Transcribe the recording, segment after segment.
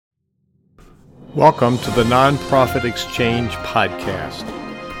Welcome to the Nonprofit Exchange Podcast.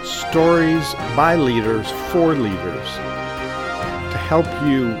 Stories by leaders for leaders to help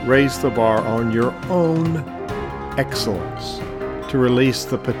you raise the bar on your own excellence, to release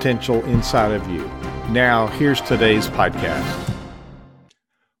the potential inside of you. Now, here's today's podcast.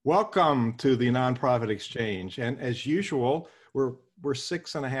 Welcome to the Nonprofit Exchange. And as usual, we're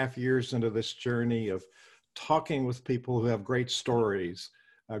 6.5 years into this journey of talking with people who have great stories,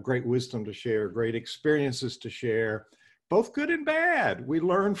 great wisdom to share, great experiences to share, both good and bad. We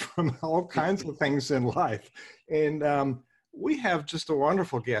learn from all kinds of things in life. And we have just a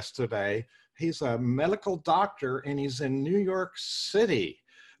wonderful guest today. He's a medical doctor and he's in New York City,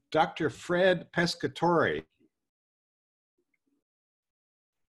 Dr. Fred Pescatore.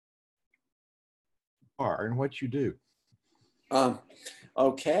 And what you do.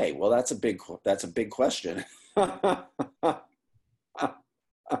 Okay, well, that's a big question.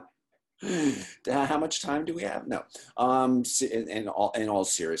 How much time do we have? No. In all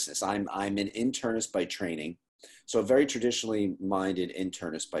seriousness, I'm an internist by training, so a very traditionally minded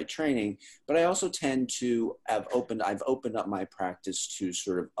internist by training. But I also tend to I've opened up my practice to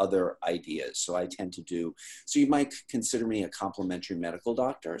sort of other ideas. So I tend to do. So you might consider me a complementary medical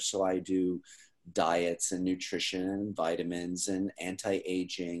doctor. So I do diets and nutrition and vitamins and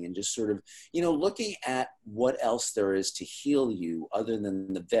anti-aging and just sort of, looking at what else there is to heal you other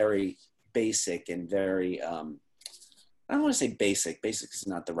than the very basic and very, I don't want to say basic is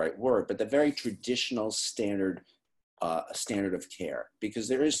not the right word, but the very traditional standard of care, because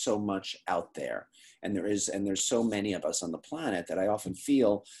there is so much out there and there's so many of us on the planet that I often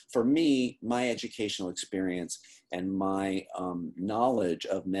feel, for me, my educational experience and my knowledge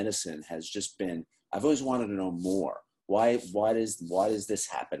of medicine has just been, I've always wanted to know more. Why does this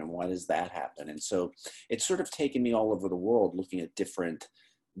happen and why does that happen? And so it's sort of taken me all over the world looking at different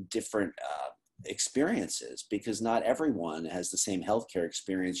experiences, because not everyone has the same healthcare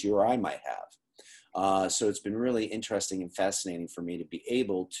experience you or I might have. So it's been really interesting and fascinating for me to be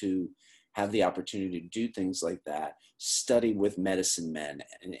able to have the opportunity to do things like that, study with medicine men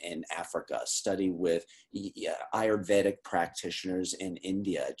in Africa, study with Ayurvedic practitioners in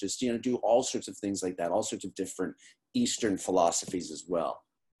India, just, do all sorts of things like that, all sorts of different Eastern philosophies as well.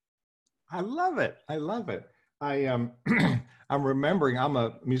 I love it. I'm remembering I'm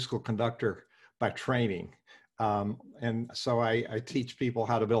a musical conductor by training. And so I teach people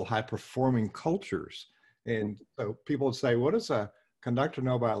how to build high-performing cultures. And so people would say, what does a conductor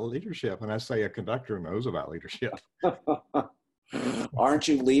know about leadership? And I say, a conductor knows about leadership. Aren't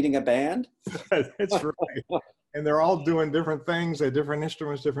you leading a band? That's right. And they're all doing different things. They have different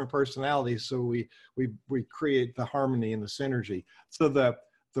instruments, different personalities. So we create the harmony and the synergy. So the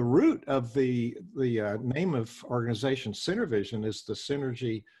root of the name of organization, Synervision, is the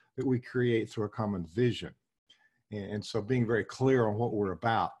synergy that we create through a common vision. And so being very clear on what we're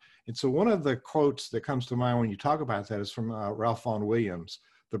about. And so one of the quotes that comes to mind when you talk about that is from Ralph Vaughan Williams,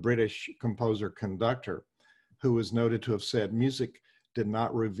 the British composer-conductor, who was noted to have said, music did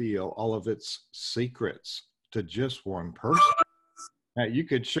not reveal all of its secrets to just one person. Now, you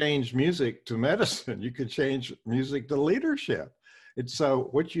could change music to medicine. You could change music to leadership. And so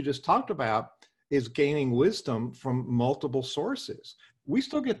what you just talked about is gaining wisdom from multiple sources. We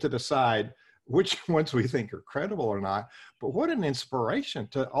still get to decide which ones we think are credible or not, but what an inspiration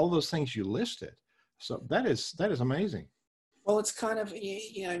to all those things you listed. So that is amazing. Well, it's kind of,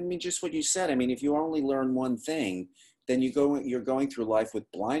 just what you said. I mean, if you only learn one thing, then you're going through life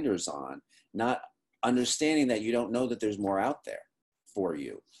with blinders on, not understanding that you don't know that there's more out there for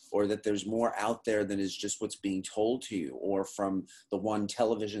you, or that there's more out there than is just what's being told to you, or from the one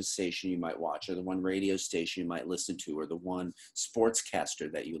television station you might watch, or the one radio station you might listen to, or the one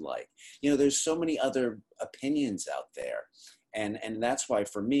sportscaster that you like. There's so many other opinions out there. And that's why,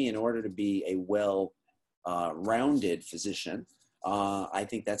 for me, in order to be a well-rounded physician, I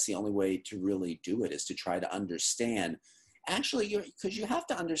think that's the only way to really do it, is to try to understand. Actually, because you have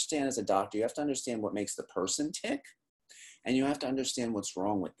to understand, as a doctor, you have to understand what makes the person tick, and you have to understand what's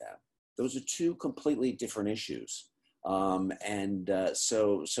wrong with them. Those are two completely different issues. So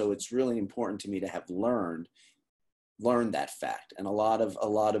it's really important to me to have learned that fact. And a lot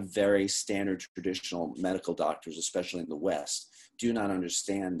of very standard traditional medical doctors, especially in the West, do not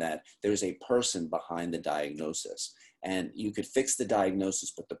understand that there's a person behind the diagnosis. And you could fix the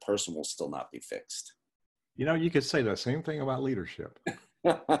diagnosis, but the person will still not be fixed. You could say the same thing about leadership.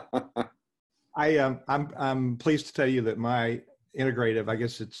 I'm pleased to tell you that my integrative, I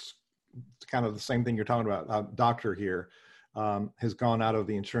guess it's kind of the same thing you're talking about, doctor here, has gone out of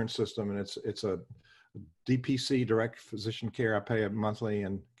the insurance system, and it's a DPC, direct physician care. I pay it monthly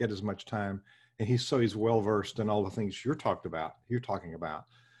and get as much time. and he's well versed in all the things you're talking about.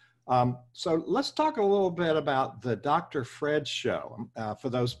 So let's talk a little bit about the Dr. Fred show. For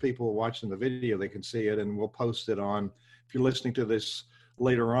those people watching the video, they can see it, and we'll post it on. If you're listening to this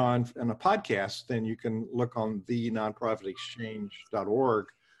later on in a podcast, then you can look on thenonprofitexchange.org,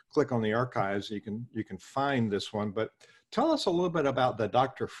 click on the archives, you can find this one. But tell us a little bit about the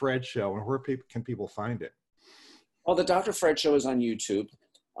Dr. Fred show and where can people find it? Well, the Dr. Fred show is on YouTube.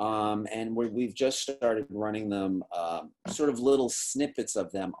 And we've just started running them, sort of little snippets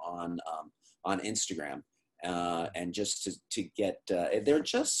of them on Instagram, and just to get, they're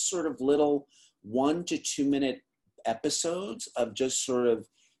just sort of little 1 to 2 minute episodes of just sort of,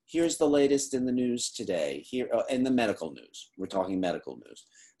 here's the latest in the news today, here in the medical news. We're talking medical news.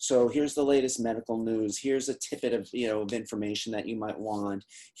 So here's the latest medical news. Here's a tidbit of, of information that you might want.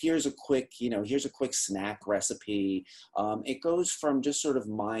 Here's a quick snack recipe. It goes from just sort of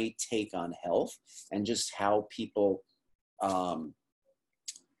my take on health and just how people,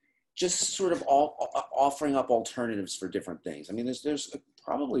 just sort of offering up alternatives for different things. I mean, there's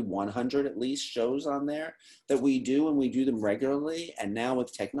probably 100 at least shows on there that we do, and we do them regularly. And now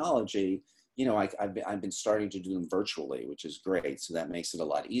with technology, I've been starting to do them virtually, which is great. So that makes it a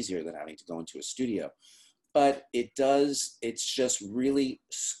lot easier than having to go into a studio. But it's just really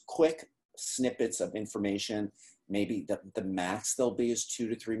quick snippets of information. Maybe the max they'll be is 2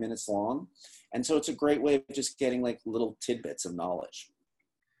 to 3 minutes long. And so it's a great way of just getting like little tidbits of knowledge.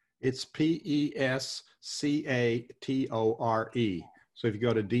 It's Pescatore. So if you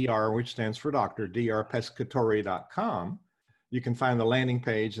go to DR, which stands for doctor, drpescatore.com, you can find the landing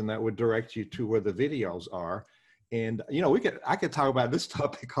page, and that would direct you to where the videos are. And, I could talk about this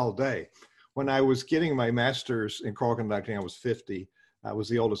topic all day. When I was getting my master's in choral conducting, I was 50. I was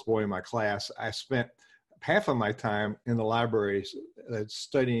the oldest boy in my class. I spent half of my time in the libraries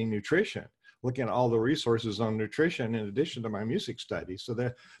studying nutrition, looking at all the resources on nutrition in addition to my music studies. So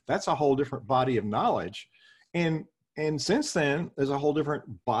that's a whole different body of knowledge. And since then, there's a whole different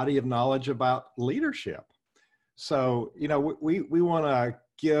body of knowledge about leadership. So, we want to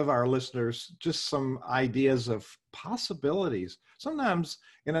give our listeners just some ideas of possibilities. Sometimes,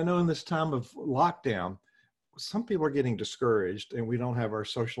 and I know in this time of lockdown, some people are getting discouraged and we don't have our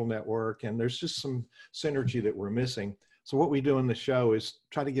social network, and there's just some synergy that we're missing. So what we do in the show is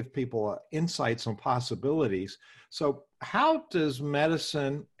try to give people insights on possibilities. So how does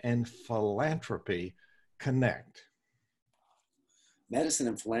medicine and philanthropy connect? Medicine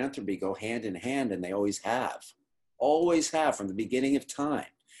and philanthropy go hand in hand, and they always have from the beginning of time.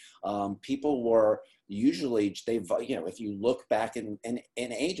 People were usually, if you look back in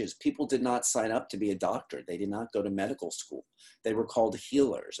ages, people did not sign up to be a doctor. They did not go to medical school. They were called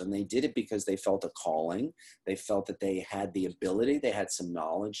healers, and they did it because they felt a calling. They felt that they had the ability, they had some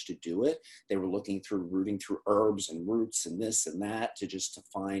knowledge to do it. They were rooting through herbs and roots and this and that to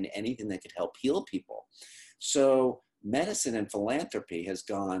find anything that could help heal people. So medicine and philanthropy has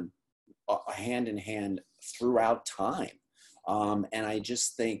gone hand in hand throughout time. And I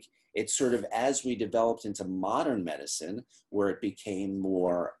just think it's sort of, as we developed into modern medicine, where it became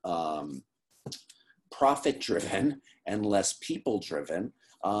more profit-driven and less people-driven,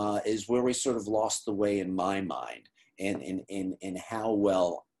 is where we sort of lost the way, in my mind, in how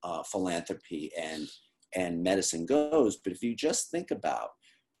well philanthropy and medicine goes. But if you just think about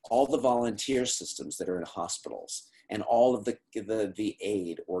all the volunteer systems that are in hospitals and all of the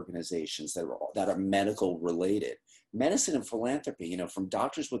aid organizations that are medical related, medicine and philanthropy, from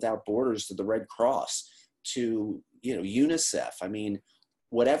Doctors Without Borders to the Red Cross to, UNICEF. I mean,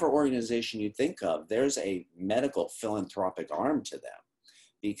 whatever organization you think of, there's a medical philanthropic arm to them,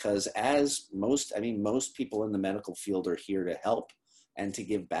 because most people in the medical field are here to help and to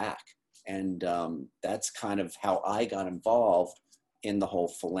give back. And that's kind of how I got involved in the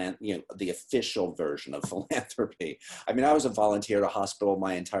whole the official version of philanthropy. I mean, I was a volunteer at a hospital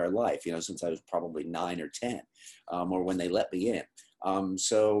my entire life, since I was probably 9 or 10, or when they let me in.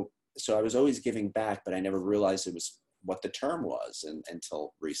 So I was always giving back, but I never realized it was what the term was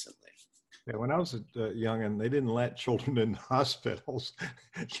until recently. Yeah, when I was young, and they didn't let children in hospitals,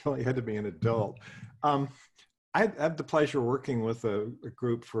 you only had to be an adult. I had the pleasure of working with a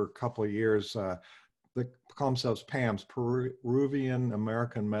group for a couple of years. They call themselves PAMS, Peruvian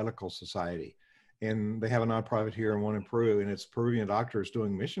American Medical Society. And they have a nonprofit here and one in Peru, and it's Peruvian doctors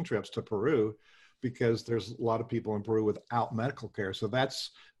doing mission trips to Peru because there's a lot of people in Peru without medical care. So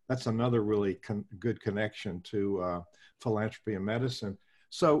that's another really good connection to philanthropy and medicine.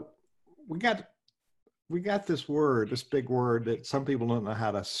 So we got this big word that some people don't know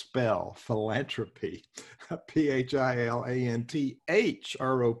how to spell, philanthropy,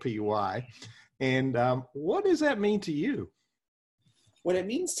 Philantropy. And what does that mean to you? What it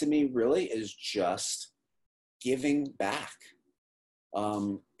means to me really is just giving back.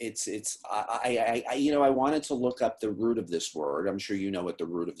 I wanted to look up the root of this word. I'm sure you know what the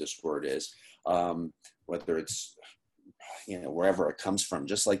root of this word is, whether it's, wherever it comes from,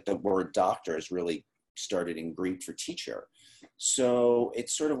 just like the word doctor is really started in Greek for teacher. So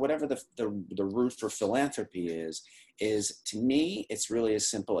it's sort of whatever the root for philanthropy is to me, it's really as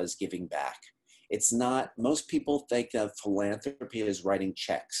simple as giving back. It's not, most people think of philanthropy as writing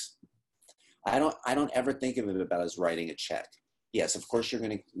checks. I don't ever think of it about as writing a check. Yes, of course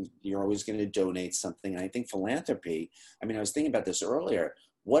you're always going to donate something. And I think philanthropy, I was thinking about this earlier,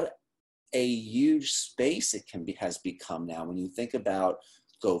 what a huge space it has become now. When you think about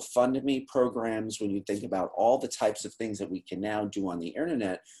GoFundMe programs, when you think about all the types of things that we can now do on the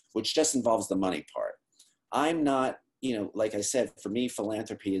internet, which just involves the money part. I'm not, like I said, for me,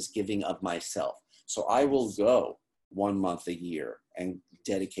 philanthropy is giving of myself. So I will go 1 month a year and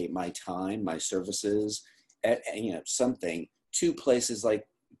dedicate my time, my services, something to places like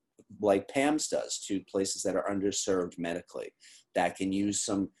Pam's does, to places that are underserved medically, that can use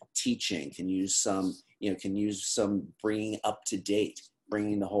some teaching, can use some bringing up to date,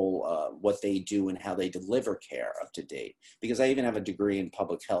 bringing the whole, what they do and how they deliver care up to date. Because I even have a degree in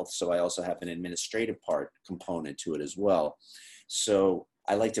public health, so I also have an administrative component to it as well. So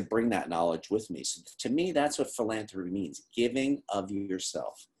I like to bring that knowledge with me. So to me, that's what philanthropy means, giving of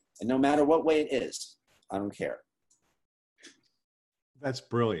yourself. And no matter what way it is, I don't care. That's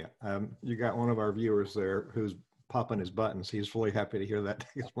brilliant. You got one of our viewers there who's popping his buttons. He's really happy to hear that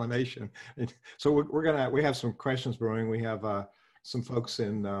explanation. And so we have some questions brewing. We have some folks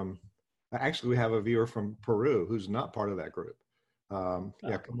actually we have a viewer from Peru who's not part of that group.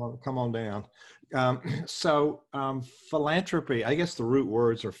 Yeah, come on down. Philanthropy, I guess the root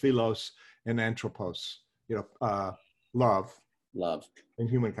words are philos and anthropos, love and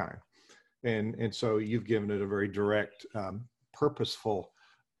humankind. And so you've given it a very direct, purposeful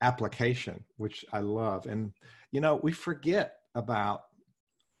application, which I love. And, we forget about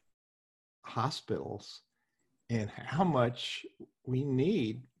hospitals and how much we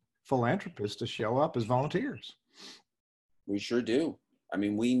need philanthropists to show up as volunteers. We sure do.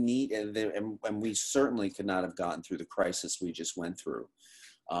 We need, and we certainly could not have gotten through the crisis we just went through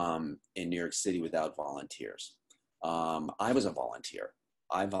in New York City without volunteers. I was a volunteer.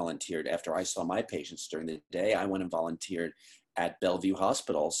 I volunteered after I saw my patients during the day. I went and volunteered at Bellevue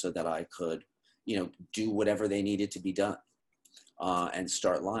Hospital so that I could, do whatever they needed to be done and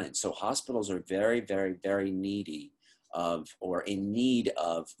start lines. So hospitals are very, very, very needy or in need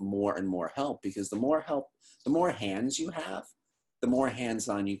of more and more help, because the more hands you have, the more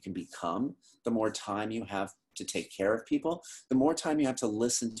hands-on you can become, the more time you have to take care of people, the more time you have to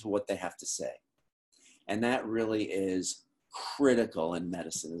listen to what they have to say. And that really is critical in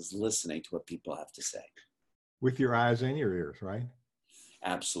medicine, is listening to what people have to say. With your eyes and your ears, right?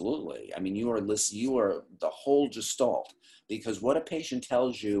 Absolutely. You are the whole gestalt, because what a patient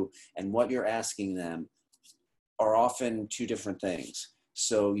tells you and what you're asking them are often two different things.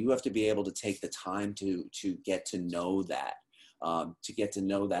 So you have to be able to take the time to get to know that,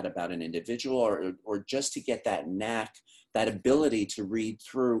 about an individual, or just to get that knack, that ability to read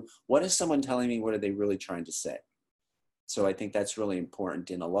through, what is someone telling me? What are they really trying to say? So I think that's really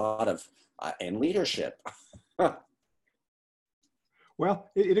important in a lot of, in leadership.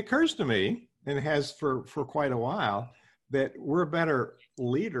 Well, it occurs to me, and it has for quite a while, that we're a better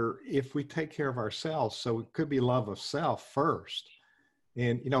leader if we take care of ourselves. So it could be love of self first.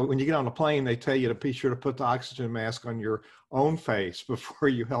 And, when you get on a plane, they tell you to be sure to put the oxygen mask on your own face before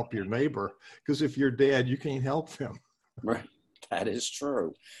you help your neighbor, because if you're dead, you can't help them. Right. That is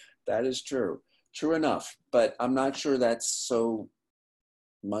true. That is true. True enough. But I'm not sure that's so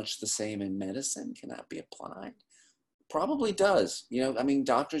much the same in medicine. Can that be applied? Probably does.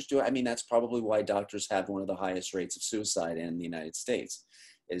 Doctors do. That's probably why doctors have one of the highest rates of suicide in the United States,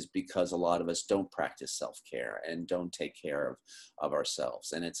 is because a lot of us don't practice self-care and don't take care of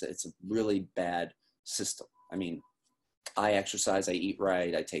ourselves. And it's a really bad system. I exercise, I eat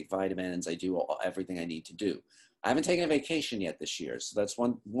right, I take vitamins, I do everything I need to do. I haven't taken a vacation yet this year. So that's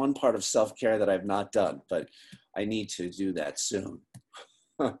one part of self-care that I've not done, but I need to do that soon.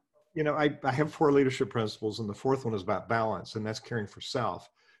 I have 4 leadership principles, and the 4th one is about balance, and that's caring for self,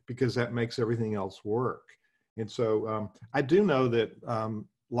 because that makes everything else work. And so I do know that a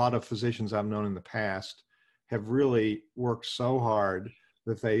lot of physicians I've known in the past have really worked so hard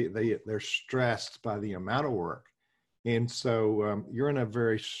that they're stressed by the amount of work. And so you're in a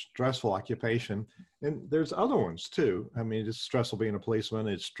very stressful occupation, and there's other ones too. It's stressful being a policeman.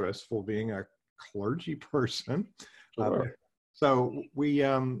 It's stressful being a clergy person. Sure. So we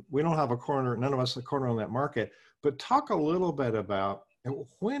don't have a corner, none of us a corner on that market. But talk a little bit about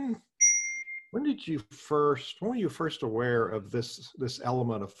when were you first aware of this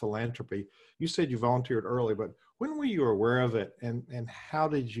element of philanthropy? You said you volunteered early, but when were you aware of it, and how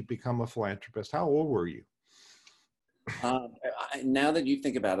did you become a philanthropist? How old were you? Now that you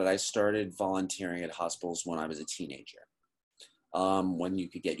think about it, I started volunteering at hospitals when I was a teenager, when you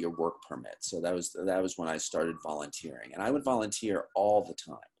could get your work permit. So that was when I started volunteering, and I would volunteer all the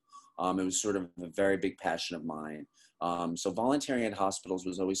time. It was sort of a very big passion of mine. So volunteering at hospitals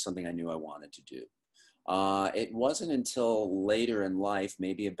was always something I knew I wanted to do. It wasn't until later in life,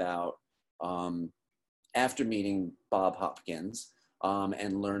 maybe about after meeting Bob Hopkins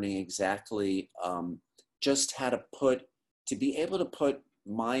and learning exactly just how to be able to put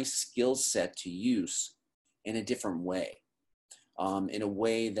my skill set to use in a different way, in a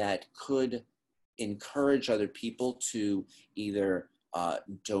way that could encourage other people to either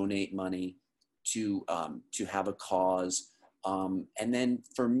donate money, to have a cause, and then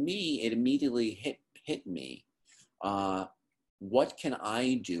for me, it immediately hit me. What can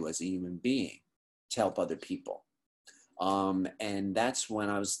I do as a human being to help other people? And that's when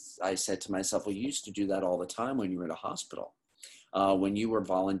I said to myself, well, you used to do that all the time when you were in a hospital, when you were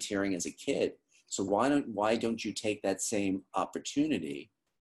volunteering as a kid. So why don't you take that same opportunity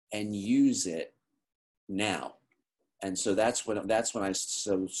and use it now? And so that's when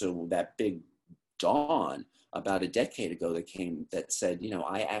that big dawn about a decade ago that said,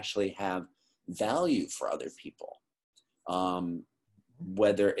 I actually have value for other people.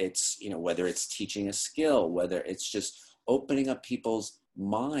 Whether it's teaching a skill, whether it's just opening up people's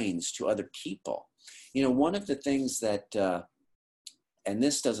minds to other people. One of the things that, and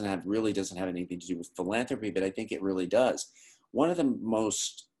this really doesn't have anything to do with philanthropy, but I think it really does. One of the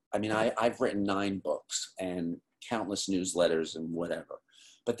most, I've written 9 books and countless newsletters and whatever.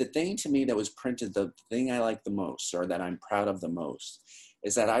 But the thing to me that was printed, the thing I like the most, or that I'm proud of the most,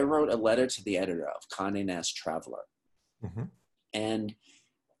 is that I wrote a letter to the editor of Condé Nast Traveler. Mm-hmm. And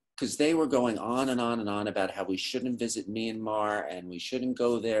because they were going on and on and on about how we shouldn't visit Myanmar and we shouldn't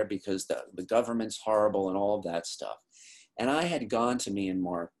go there because the government's horrible and all of that stuff. And I had gone to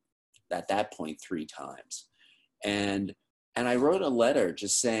Myanmar at that point 3 times. And I wrote a letter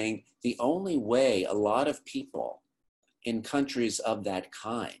just saying the only way a lot of people in countries of that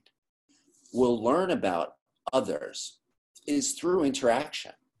kind will learn about others is through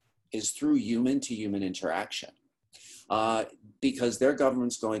interaction, is through human-to-human interaction. Because their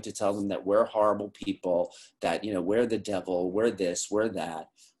government's going to tell them that we're horrible people, that, we're the devil, we're this, we're that.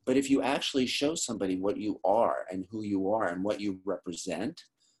 But if you actually show somebody what you are and who you are and what you represent,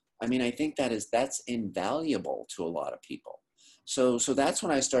 I think that's invaluable to a lot of people. So that's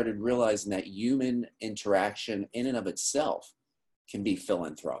when I started realizing that human interaction in and of itself can be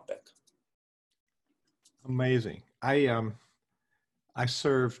philanthropic. Amazing. I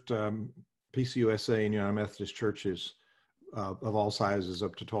served PCUSA and United Methodist churches of all sizes,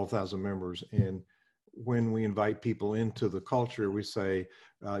 up to 12,000 members. And when we invite people into the culture, we say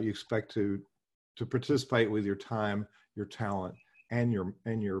you expect to participate with your time, your talent, and your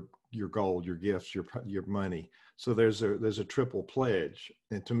gold, your gifts, your money. So there's a triple pledge.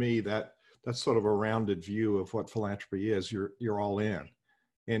 And to me, that's sort of a rounded view of what philanthropy is. You're all in.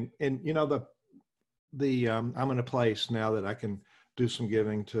 And I'm in a place now that I can do some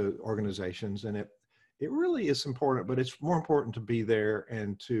giving to organizations, and it really is important, but it's more important to be there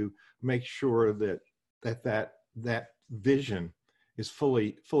and to make sure that vision is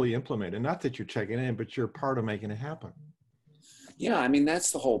fully implemented. Not that you're checking in, but you're part of making it happen. Yeah,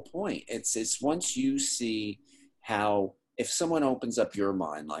 that's the whole point. It's once you see how, if someone opens up your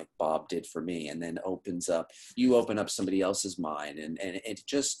mind like Bob did for me, and then you open up somebody else's mind, and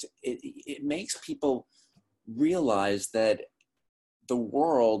it makes people realize that the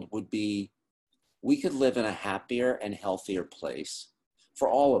world we could live in a happier and healthier place for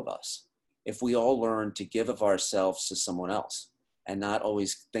all of us if we all learn to give of ourselves to someone else and not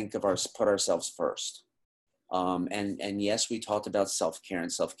always put ourselves first. And yes, we talked about self-care,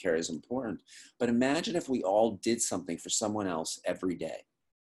 and self-care is important, but imagine if we all did something for someone else every day.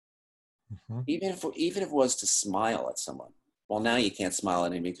 Mm-hmm. Even if it was to smile at someone. Well, now you can't smile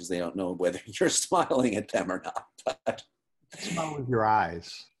at anybody because they don't know whether you're smiling at them or not. But smile with your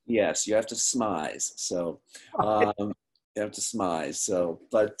eyes. Yes, you have to smize. So you have to smize. So,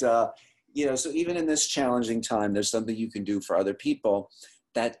 but so even in this challenging time, there's something you can do for other people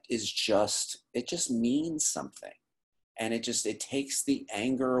that is it just means something. And it takes the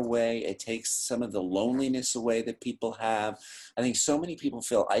anger away. It takes some of the loneliness away that people have. I think so many people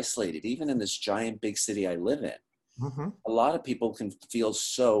feel isolated, even in this giant big city I live in. Mm-hmm. A lot of people can feel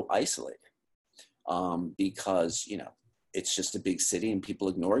so isolated because, it's just a big city and people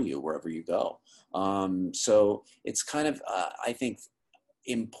ignore you wherever you go. So it's kind of, I think,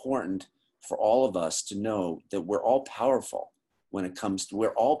 important for all of us to know that we're all powerful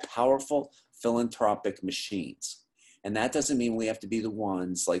we're all powerful philanthropic machines. And that doesn't mean we have to be the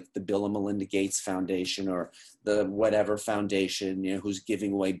ones like the Bill and Melinda Gates Foundation or the whatever foundation, who's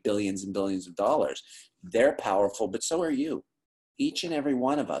giving away billions and billions of dollars. They're powerful, but so are you. Each and every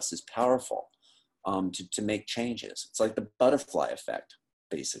one of us is powerful to make changes. It's like the butterfly effect,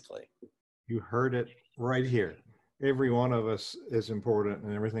 basically. You heard it right here. Every one of us is important,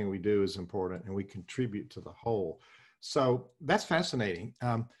 and everything we do is important, and we contribute to the whole. So that's fascinating.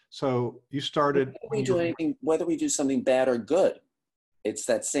 So you started whether we do something bad or good, it's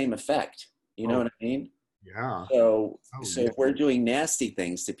that same effect. You know what I mean? Yeah. So if we're doing nasty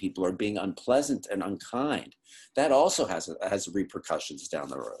things to people or being unpleasant and unkind, that also has repercussions down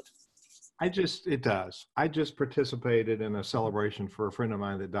the road. It does. I just participated in a celebration for a friend of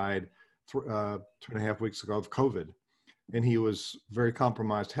mine that died 2.5 weeks ago of COVID, and he was very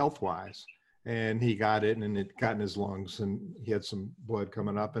compromised health-wise, and he got it, and it got in his lungs, and he had some blood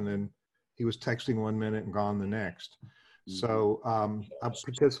coming up, and then he was texting 1 minute and gone the next. So I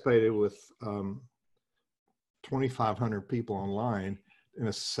participated with 2,500 people online in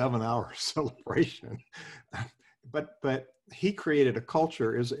a 7-hour celebration. But he created a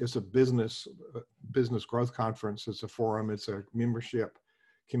culture. Is a business growth conference. It's a forum. It's a membership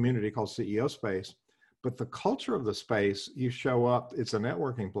community called CEO Space. But the culture of the space, you show up. It's a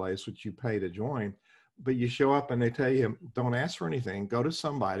networking place, which you pay to join. But you show up and they tell you, don't ask for anything. Go to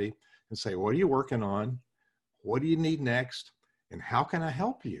somebody and say, what are you working on? What do you need next? And how can I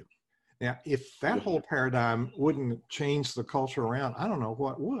help you? Now, if that whole paradigm wouldn't change the culture around, I don't know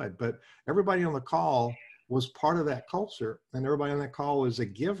what would. But everybody on the call was part of that culture, and everybody on that call was a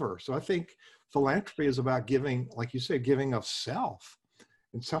giver. So I think philanthropy is about giving, like you said, giving of self.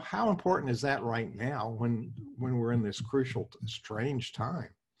 And so how important is that right now when we're in this crucial, strange time?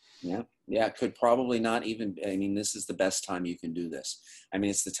 Yeah, could probably not even, this is the best time you can do this.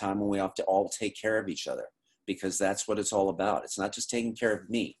 It's the time when we have to all take care of each other, because that's what it's all about. It's not just taking care of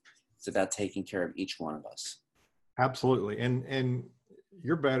me. It's about taking care of each one of us. Absolutely. And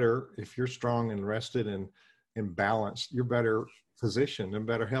you're better if you're strong and rested and balanced. You're better positioned and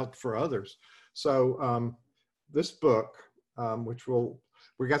better help for others. So this book, which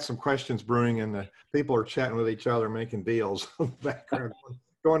we got some questions brewing, and the people are chatting with each other, making deals in the background.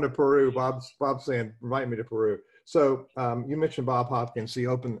 Going to Peru. Bob's saying, invite me to Peru. So you mentioned Bob Hopkins. So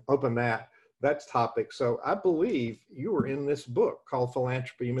you open that's topic. So I believe you were in this book called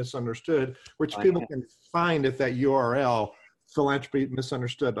Philanthropy Misunderstood, which people can find at that URL,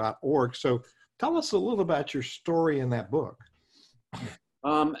 philanthropymisunderstood.org. So tell us a little about your story in that book.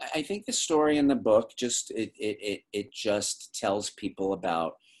 I think the story in the book just just tells people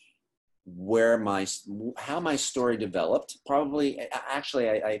about how my story developed.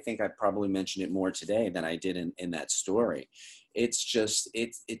 I think I probably mentioned it more today than I did in that story. It's just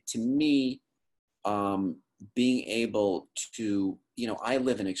to me, being able to, I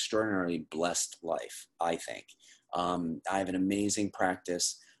live an extraordinarily blessed life, I think. I have an amazing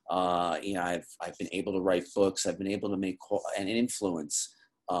practice. I've been able to write books. I've been able to make an influence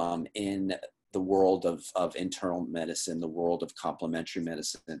in the world of internal medicine, the world of complementary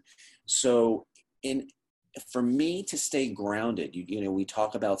medicine. So for me to stay grounded, we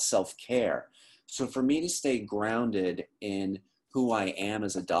talk about self-care. So for me to stay grounded in who I am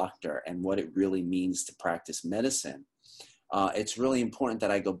as a doctor and what it really means to practice medicine, it's really important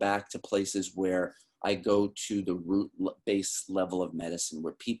that I go back to places where I go to the root-based level of medicine,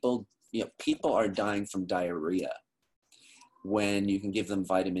 where people are dying from diarrhea when you can give them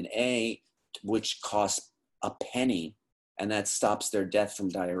vitamin A, which costs a penny, and that stops their death from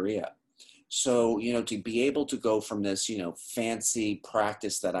diarrhea. So, to be able to go from this, fancy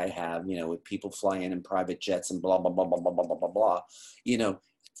practice that I have, with people flying in private jets and blah, blah, blah, blah, blah, blah, blah, blah,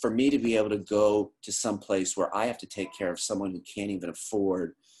 for me to be able to go to some place where I have to take care of someone who can't even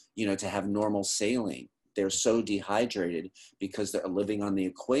afford, to have normal saline. They're so dehydrated because they're living on the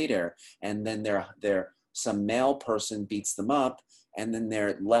equator, and then some male person beats them up, and then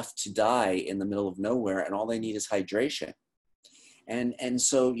they're left to die in the middle of nowhere, and all they need is hydration. And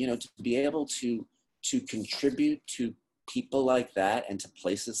so, to be able to contribute to people like that and to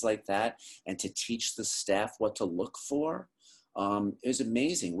places like that, and to teach the staff what to look for, is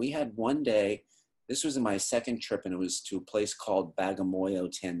amazing. We had one day This was in my second trip, and it was to a place called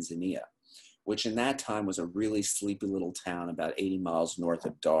Bagamoyo, Tanzania, which in that time was a really sleepy little town about 80 miles north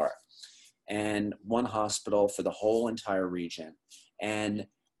of Dar, and one hospital for the whole entire region. And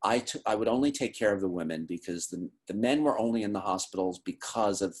I would only take care of the women, because the men were only in the hospitals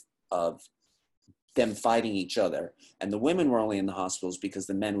because of them fighting each other. And the women were only in the hospitals because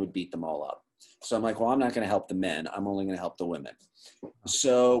the men would beat them all up. So I'm like, well, I'm not going to help the men. I'm only going to help the women.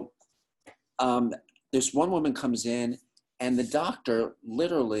 So this one woman comes in, and the doctor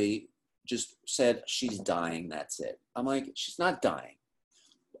literally just said, she's dying. That's it. I'm like, she's not dying.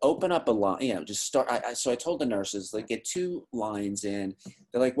 Open up a line, you know, just start. So I told the nurses, like, get 2 lines in.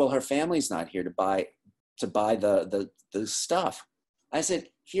 They're like, well, her family's not here to buy the stuff. I said,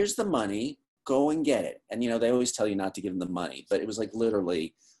 here's the money, go and get it. And, you know, they always tell you not to give them the money, but it was like,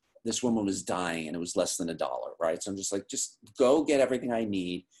 literally, this woman was dying and it was less than $1, right? So I'm just like, just go get everything I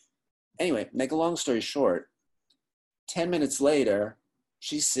need. Anyway, make a long story short, 10 minutes later,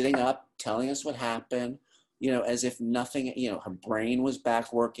 she's sitting up telling us what happened, you know, as if nothing, you know, her brain was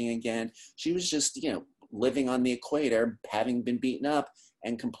back working again. She was just, you know, living on the equator, having been beaten up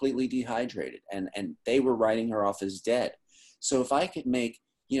and completely dehydrated. And they were writing her off as dead. So if I could make,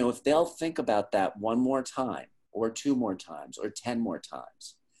 you know, if they'll think about that one more time or 2 more times or 10 more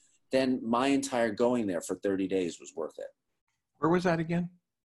times, then my entire going there for 30 days was worth it. Where was that again?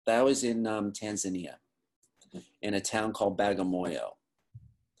 That was in Tanzania, in a town called Bagamoyo,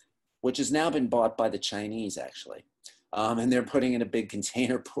 which has now been bought by the Chinese, actually. And they're putting in a big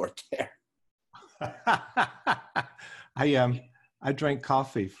container port there. I drink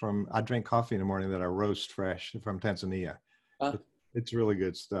coffee in the morning that I roast fresh from Tanzania. It's really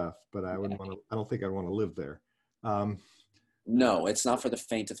good stuff, but I don't think I'd want to live there. No, it's not for the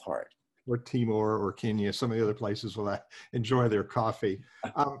faint of heart. Or Timor or Kenya, some of the other places where I enjoy their coffee.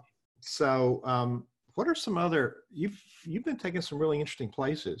 What are some other, you've been taking some really interesting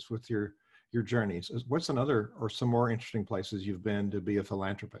places with your journeys. What's another or some more interesting places you've been to be a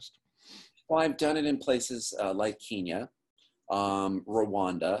philanthropist? Well, I've done it in places like Kenya,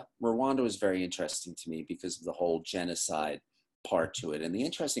 Rwanda. Rwanda was very interesting to me because of the whole genocide part to it. And the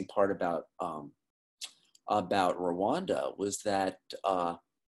interesting part about Rwanda was that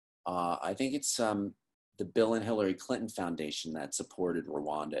I think it's the Bill and Hillary Clinton Foundation that supported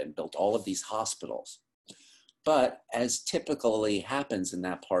Rwanda and built all of these hospitals. But as typically happens in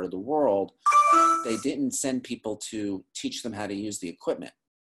that part of the world, they didn't send people to teach them how to use the equipment.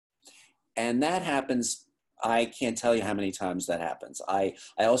 And that happens, I can't tell you how many times that happens. I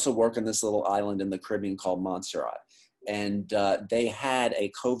also work on this little island in the Caribbean called Montserrat. And they had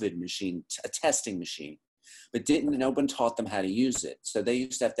a COVID machine, a testing machine, but no one taught them how to use it. So they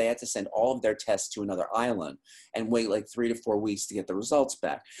had to send all of their tests to another island and wait like 3 to 4 weeks to get the results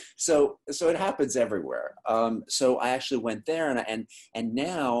back. So it happens everywhere. So I actually went there, and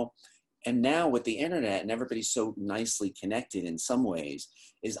now with the internet and everybody's so nicely connected in some ways,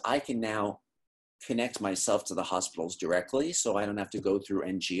 is I can now connect myself to the hospitals directly, so I don't have to go through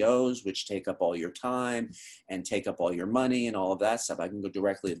NGOs, which take up all your time and take up all your money and all of that stuff. I can go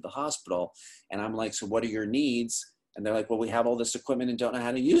directly to the hospital, and I'm like, so what are your needs? And they're like, well, we have all this equipment and don't know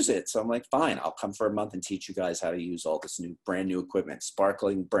how to use it. So I'm like, fine, I'll come for a month and teach you guys how to use all this brand new equipment,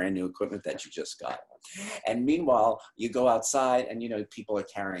 sparkling brand new equipment that you just got. And meanwhile, you go outside and, you know, people are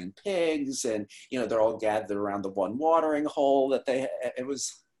carrying pigs and, you know, they're all gathered around the one watering hole that it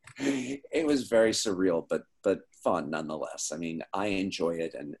was very surreal, but fun nonetheless. I mean, I enjoy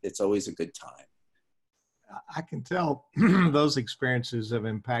it, and it's always a good time. I can tell those experiences have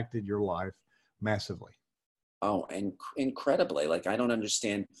impacted your life massively. Oh, and incredibly. Like, I don't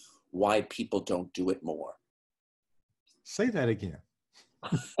understand why people don't do it more. Say that again.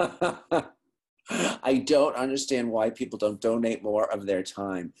 I don't understand why people don't donate more of their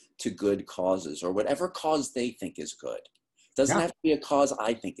time to good causes or whatever cause they think is good. Doesn't have to be a cause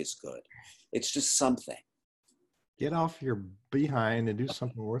I think is good. It's just something. Get off your behind and do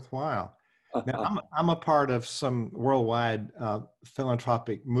something worthwhile. Now, I'm a part of some worldwide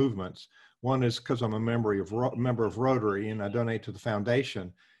philanthropic movements. One is because I'm a member of Rotary, and I donate to the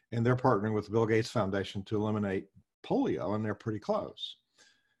foundation, and they're partnering with the Bill Gates Foundation to eliminate polio, and they're pretty close.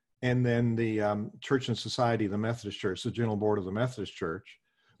 And then the Church and Society of the Methodist Church, the General Board of the Methodist Church,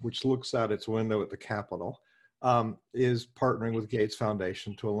 which looks out its window at the Capitol, is partnering with Gates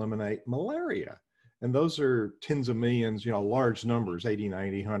Foundation to eliminate malaria. And those are tens of millions, you know, large numbers, 80,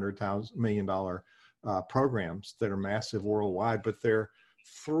 90, $100 million programs that are massive worldwide, but they're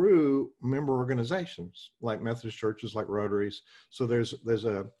through member organizations like Methodist churches, like Rotaries. So there's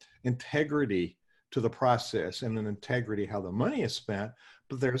a integrity to the process and an integrity how the money is spent,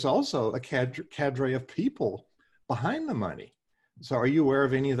 but there's also a cadre of people behind the money. So are you aware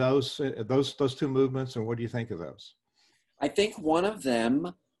of any of those two movements, and what do you think of those? I think one of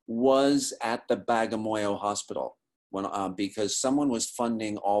them was at the Bagamoyo Hospital when because someone was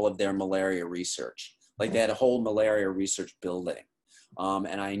funding all of their malaria research. Like they had a whole malaria research building.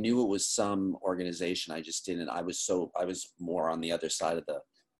 And I knew it was some organization. I just didn't. I was more on the other side of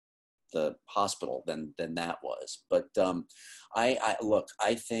the hospital than that was. But look,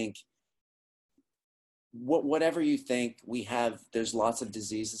 I think whatever you think, there's lots of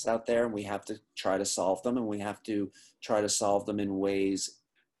diseases out there, and we have to try to solve them, and we have to try to solve them in ways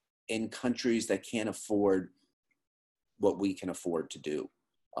in countries that can't afford what we can afford to do,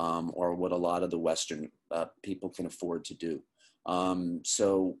 or what a lot of the Western people can afford to do.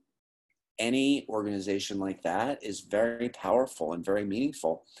 So any organization like that is very powerful and very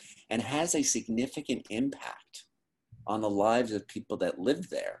meaningful and has a significant impact on the lives of people that live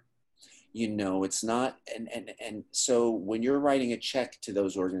there. You know, it's not, and so when you're writing a check to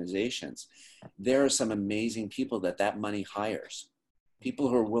those organizations, there are some amazing people that money hires. People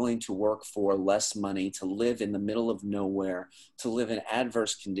who are willing to work for less money, to live in the middle of nowhere, to live in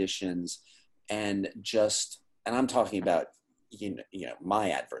adverse conditions, and I'm talking about, you know,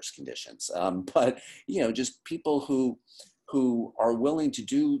 my adverse conditions, but, you know, just people who are willing to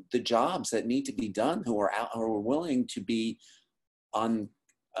do the jobs that need to be done, who are willing to be on,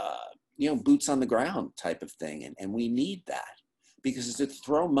 you know, boots on the ground type of thing. And we need that, because to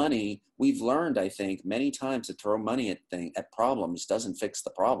throw money, we've learned, I think, many times to throw money at problems doesn't fix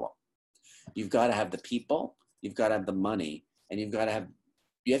the problem. You've got to have the people, you've got to have the money, and you've got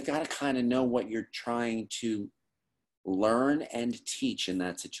to kind of know what you're trying to learn and teach in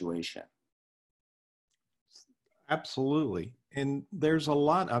that situation. Absolutely. And there's a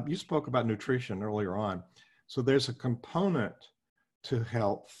lot of, you spoke about nutrition earlier on. So there's a component to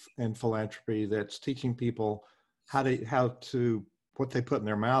health and philanthropy that's teaching people how to what they put in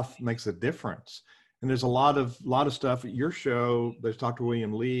their mouth makes a difference. And there's a lot of stuff at your show. There's Dr.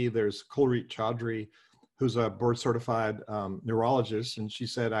 William Lee, there's Kulreet Chaudhry, who's a board certified neurologist. And she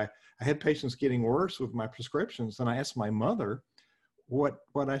said, I had patients getting worse with my prescriptions. And I asked my mother what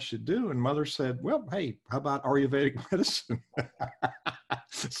I should do. And mother said, well, hey, how about Ayurvedic medicine?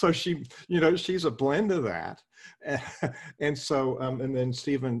 So she, you know, she's a blend of that. And so, and then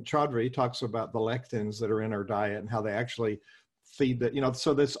Stephen Chaudhry talks about the lectins that are in our diet and how they actually feed that, you know,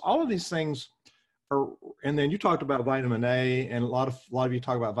 so there's all of these things are, and then you talked about vitamin A, and a lot of you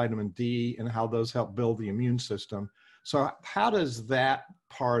talk about vitamin D and how those help build the immune system. So how does that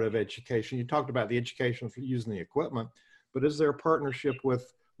part of education, you talked about the education for using the equipment, but is there a partnership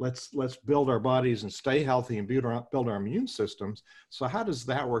with let's build our bodies and stay healthy and build our immune systems? So how does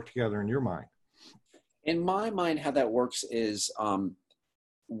that work together in your mind? In my mind, how that works is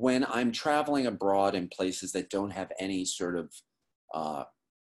when I'm traveling abroad in places that don't have any sort of,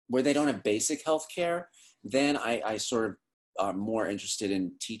 where they don't have basic health care, then I sort of are more interested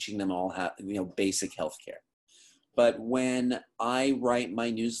in teaching them all how, you know, basic health care. But when I write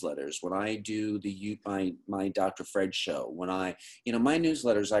my newsletters, when I do my Dr. Fred show, when my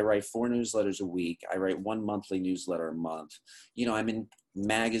newsletters, I write 4 newsletters a week. I write 1 monthly newsletter a month. You know, I'm in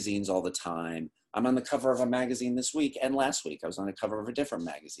magazines all the time. I'm on the cover of a magazine this week, and last week I was on the cover of a different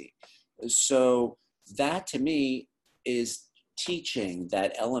magazine. So that to me is teaching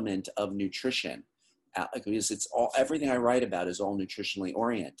that element of nutrition. Because it's all, everything I write about is all nutritionally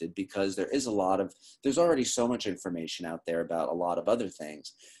oriented, because there's already so much information out there about a lot of other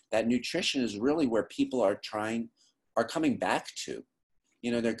things, that nutrition is really where people are coming back to.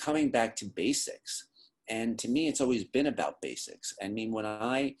 You know, they're coming back to basics. And to me, it's always been about basics. I mean, when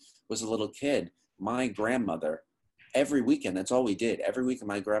I was a little kid, my grandmother, every weekend, that's all we did. Every weekend,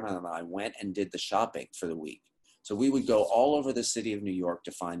 my grandmother and I went and did the shopping for the week. So we would go all over the city of New York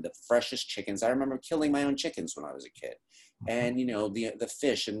to find the freshest chickens. I remember killing my own chickens when I was a kid, and you know, the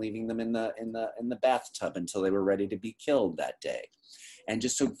fish, and leaving them in the bathtub until they were ready to be killed that day. And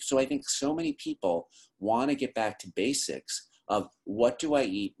just so I think so many people want to get back to basics of what do I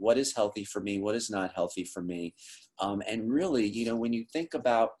eat, what is healthy for me, what is not healthy for me, and really, you know, when you think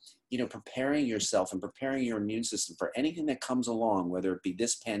about, you know, preparing yourself and preparing your immune system for anything that comes along, whether it be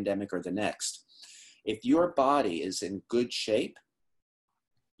this pandemic or the next. If your body is in good shape,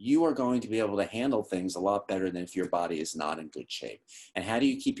 you are going to be able to handle things a lot better than if your body is not in good shape. And how do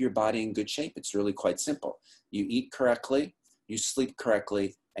you keep your body in good shape? It's really quite simple. You eat correctly, you sleep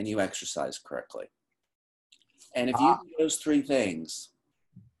correctly, and you exercise correctly. And if you do those 3 things,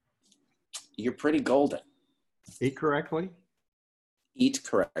 you're pretty golden. Eat correctly? Eat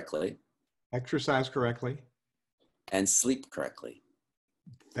correctly. Exercise correctly. and sleep correctly.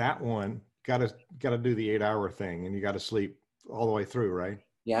 That one got to do the 8-hour thing, and you got to sleep all the way through, right?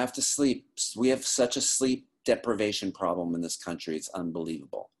 You have to sleep. We have such a sleep deprivation problem in this country. It's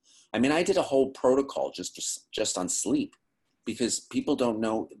unbelievable. I mean, I did a whole protocol just on sleep because people don't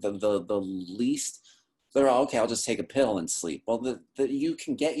know the least. They're all, okay, I'll just take a pill and sleep. Well, you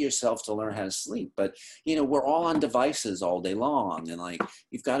can get yourself to learn how to sleep, but you know, we're all on devices all day long, and like,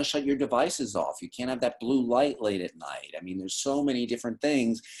 you've got to shut your devices off. You can't have that blue light late at night. I mean, there's so many different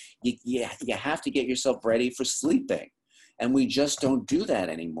things. You have to get yourself ready for sleeping. And we just don't do that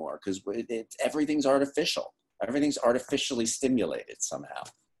anymore because everything's artificial. Everything's artificially stimulated somehow.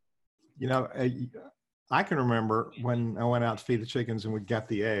 You know, I can remember when I went out to feed the chickens and we got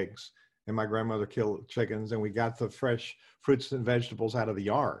the eggs, and my grandmother killed chickens, and we got the fresh fruits and vegetables out of the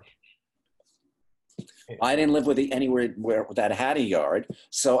yard. I didn't live with anywhere where that had a yard,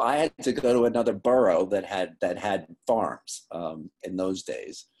 so I had to go to another borough that had farms in those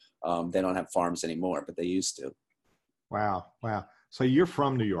days. They don't have farms anymore, but they used to. Wow. Wow. So you're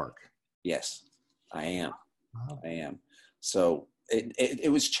from New York? Yes, I am. Wow. I am. So it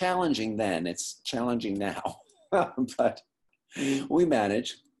was challenging then. It's challenging now, but we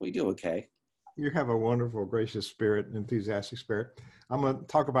manage. We do okay. You have a wonderful, gracious spirit, enthusiastic spirit. I'm going to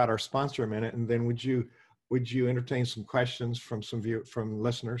talk about our sponsor a minute, and then would you entertain some questions from from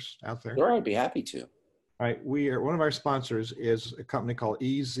listeners out there? Sure, I'd be happy to. All right. One of our sponsors is a company called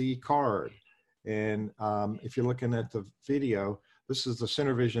Easy Card. And if you're looking at the video, this is the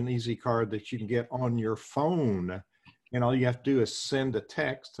CenterVision Easy Card that you can get on your phone. And all you have to do is send a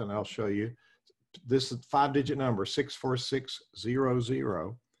text, and I'll show you. This is 5-digit number,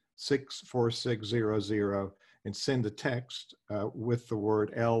 64600, 64600, and send a text with the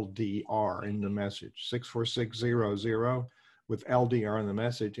word LDR in the message, 64600 with LDR in the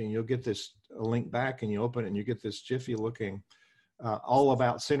message, and you'll get this link back, and you open it, and you get this jiffy looking all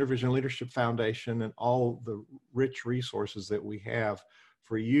about CenterVision Leadership Foundation and all the rich resources that we have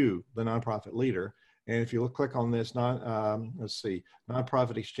for you, the nonprofit leader. And if you click on this,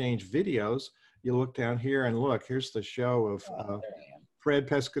 nonprofit exchange videos, you look down here and look, here's the show of Fred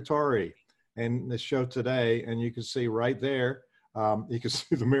Pescatore and the show today. And you can see right there, you can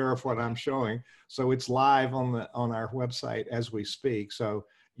see the mirror of what I'm showing. So it's live on our website as we speak. So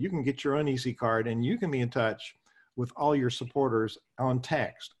you can get your own Easy Card, and you can be in touch with all your supporters on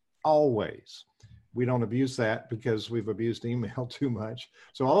text, always. We don't abuse that because we've abused email too much.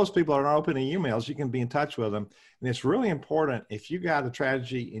 So all those people that are opening emails, you can be in touch with them. And it's really important, if you got a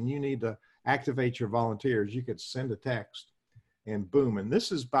tragedy and you need to activate your volunteers, you could send a text and boom. And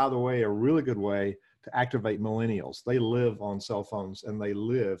this is, by the way, a really good way to activate millennials. They live on cell phones and they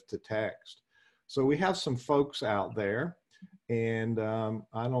live to text. So we have some folks out there, and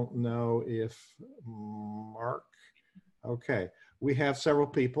I don't know if Mark, okay, we have several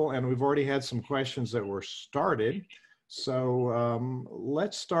people, and we've already had some questions that were started. So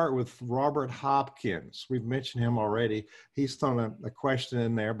let's start with Robert Hopkins. We've mentioned him already. He's thrown a question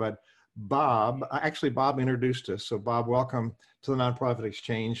in there, but Bob introduced us. So Bob, welcome to the Nonprofit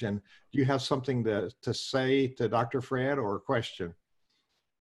Exchange. And do you have something to say to Dr. Fred, or a question?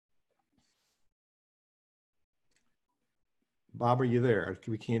 Bob, are you there?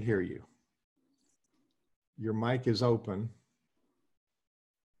 We can't hear you. Your mic is open.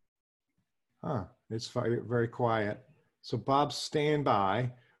 Huh, it's very, very quiet. So Bob, stand by.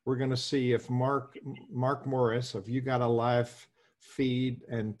 We're going to see if Mark Morris, if you got a live feed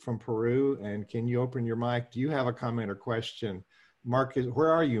and from Peru, and can you open your mic? Do you have a comment or question? Mark,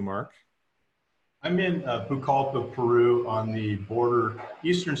 where are you, Mark? I'm in Pucallpa, Peru, on the border,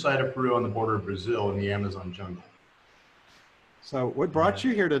 eastern side of Peru, on the border of Brazil in the Amazon jungle. So what brought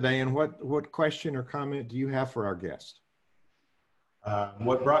you here today, and what question or comment do you have for our guest?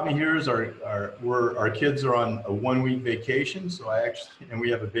 What brought me here is our kids are on a 1-week vacation, so and we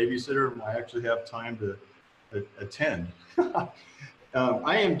have a babysitter, and I actually have time to attend.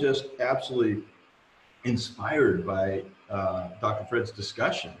 I am just absolutely inspired by Dr. Fred's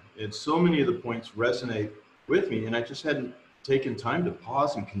discussion. And so many of the points resonate with me, and I just hadn't taken time to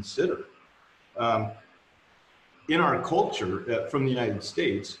pause and consider. In our culture from the United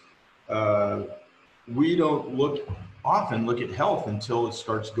States, we don't often look at health until it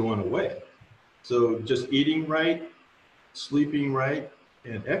starts going away. So just eating right, sleeping right,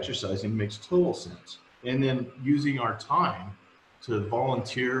 and exercising makes total sense. And then using our time to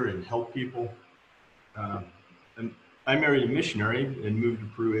volunteer and help people. And I married a missionary and moved to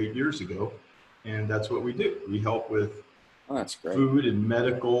Peru 8 years ago, and that's what we do. We help with that's great. Food and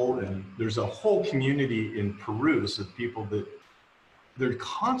medical, and there's a whole community in Peru of people that they're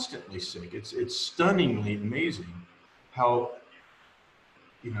constantly sick. It's stunningly amazing how,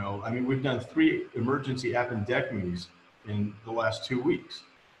 you know, I mean, we've done 3 emergency appendectomies in the last 2 weeks.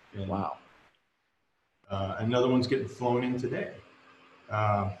 And, Wow. Another one's getting flown in today.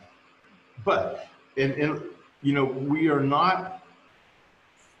 But, and, you know, we are not,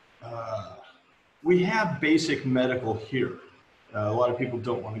 we have basic medical here. A lot of people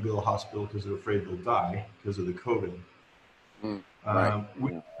don't want to go to the hospital because they're afraid they'll die because of the COVID. Right.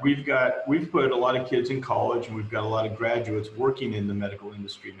 We've put a lot of kids in college, and we've got a lot of graduates working in the medical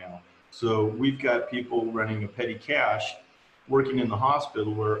industry now. So we've got people running a petty cash, working in the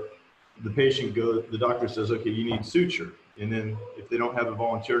hospital where the patient goes, the doctor says, okay, you need suture. And then if they don't have a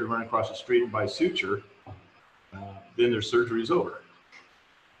volunteer to run across the street and buy suture, then their surgery is over.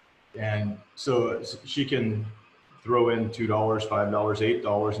 And so she can throw in $2, $5,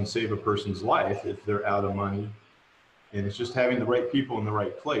 $8 and save a person's life if they're out of money. And it's just having the right people in the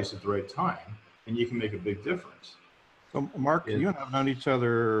right place at the right time, and you can make a big difference. So Mark, you and I have known each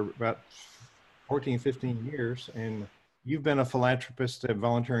other about 14, 15 years, and you've been a philanthropist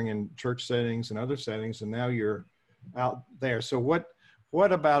volunteering in church settings and other settings, and now you're out there. So what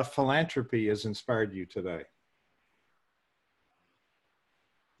about philanthropy has inspired you today?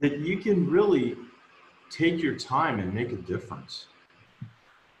 That you can really take your time and make a difference.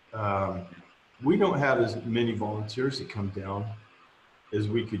 We don't have as many volunteers that come down as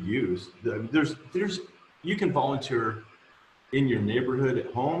we could use. You can volunteer in your neighborhood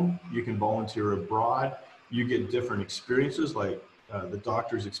at home. You can volunteer abroad. You get different experiences, like the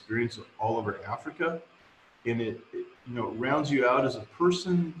doctor's experience all over Africa, and it you know, rounds you out as a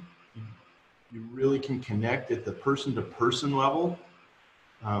person. You really can connect at the person-to-person level.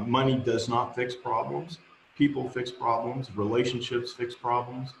 Money does not fix problems. People fix problems. Relationships fix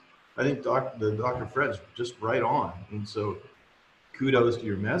problems. I think Dr. Fred's just right on. And so kudos to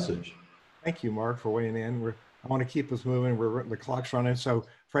your message. Thank you, Mark, for weighing in. I want to keep us moving. The clock's running. So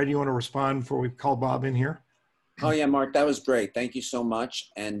Fred, you want to respond before we call Bob in here? Oh yeah, Mark, that was great. Thank you so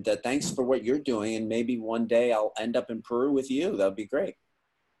much. And thanks for what you're doing. And maybe one day I'll end up in Peru with you. That'd be great.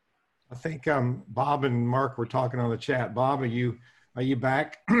 I think Bob and Mark were talking on the chat. Bob, are you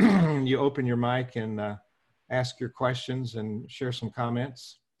back? You open your mic and ask your questions and share some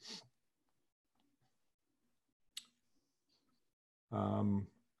comments. I'm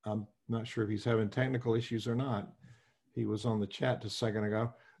not sure if he's having technical issues or not. He was on the chat just a second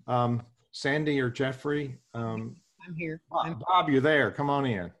ago. Sandy or Jeffrey? I'm here. Bob, you're there. Come on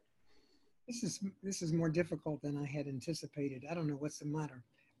in. This is more difficult than I had anticipated. I don't know what's the matter.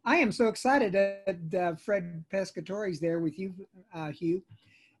 I am so excited that Fred Pescatore is there with you, Hugh,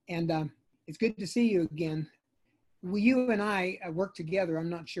 and it's good to see you again. You and I worked together, I'm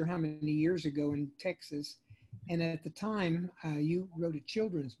not sure how many years ago, in Texas, and at the time you wrote a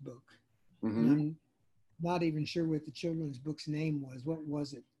children's book. Mm-hmm. And I'm not even sure what the children's book's name was. What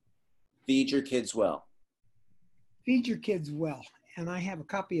was it? Feed Your Kids Well. Feed Your Kids Well, and I have a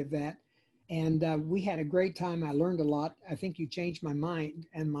copy of that. And we had a great time. I learned a lot. I think you changed my mind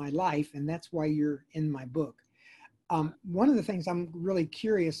and my life, and that's why you're in my book. One of the things I'm really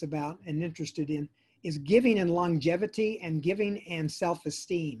curious about and interested in is giving and longevity, and giving and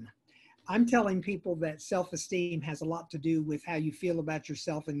self-esteem. I'm telling people that self-esteem has a lot to do with how you feel about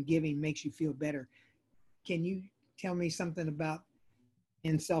yourself, and giving makes you feel better. Can you tell me something about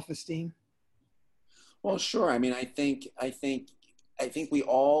in self-esteem? Well, sure. I mean, I think we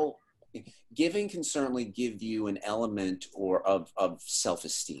all, giving can certainly give you an element of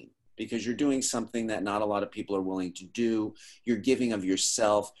self-esteem, because you're doing something that not a lot of people are willing to do. You're giving of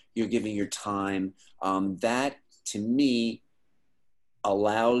yourself, you're giving your time. That to me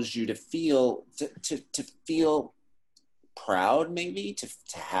allows you to feel, to feel proud, maybe to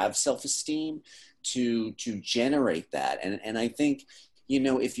have self-esteem, to generate that. And I think, you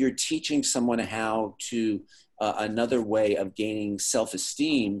know, if you're teaching someone how to, another way of gaining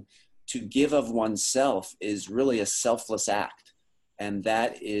self-esteem, to give of oneself is really a selfless act. And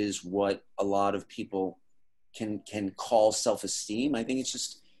that is what a lot of people can call self-esteem. I think it's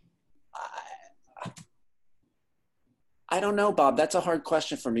just, I don't know, Bob. That's a hard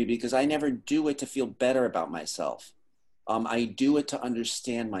question for me, because I never do it to feel better about myself. I do it to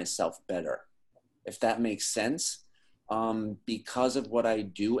understand myself better, if that makes sense. Because of what I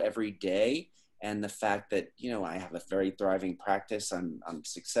do every day, and the fact that, you know, I have a very thriving practice, I'm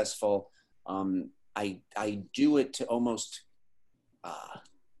successful. I do it to almost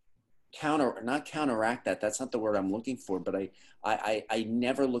not counteract that. That's not the word I'm looking for, but I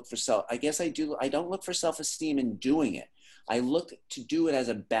never look for I guess I don't look for self-esteem in doing it. I look to do it as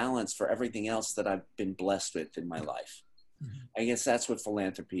a balance for everything else that I've been blessed with in my life. I guess that's what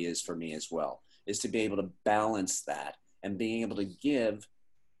philanthropy is for me as well, is to be able to balance that and being able to give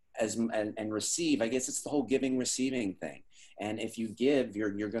and receive. I guess it's the whole giving receiving thing. And if you give,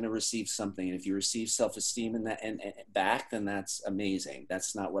 you're going to receive something. And if you receive self-esteem and that and back, then that's amazing.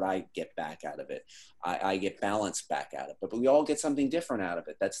 That's not what I get back out of it. I get balance back out of it. But we all get something different out of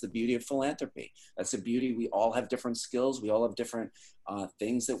it. That's the beauty of philanthropy. That's the beauty. We all have different skills. We all have different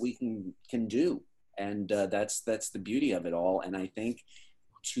things that we can do. And that's the beauty of it all. And I think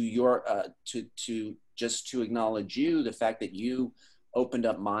to your to acknowledge you, the fact that you opened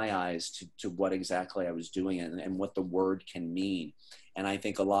up my eyes to what exactly I was doing and what the word can mean. And I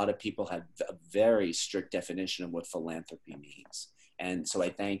think a lot of people have a very strict definition of what philanthropy means. And so I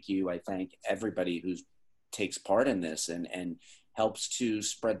thank you. I thank everybody who takes part in this and helps to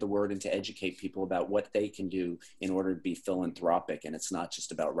spread the word and to educate people about what they can do in order to be philanthropic. And it's not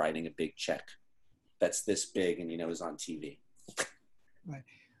just about writing a big check that's this big and, is on TV. Right.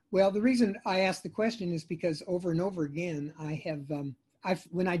 Well, the reason I asked the question is because over and over again,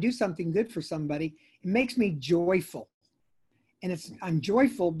 when I do something good for somebody, it makes me joyful. And I'm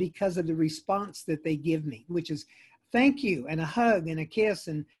joyful because of the response that they give me, which is thank you and a hug and a kiss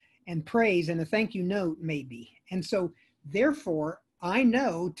and praise and a thank you note maybe. And so therefore, I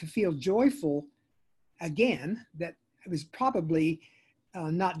know to feel joyful again, that it was probably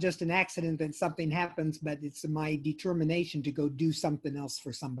not just an accident that something happens, but it's my determination to go do something else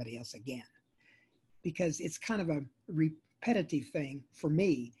for somebody else again. Because it's kind of a repetitive thing for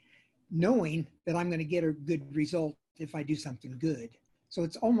me, knowing that I'm going to get a good result if I do something good. So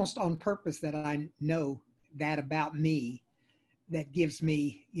it's almost on purpose that I know that about me that gives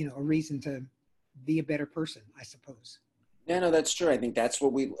me, a reason to be a better person, I suppose. Yeah, no, that's true. I think that's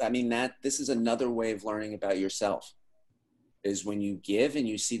this is another way of learning about yourself. Is when you give and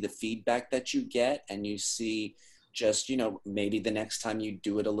you see the feedback that you get and you see just, maybe the next time you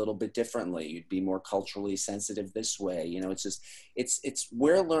do it a little bit differently, you'd be more culturally sensitive this way. It's just,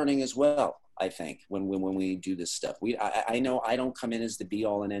 we're learning as well. I think when we do this stuff, I know I don't come in as the be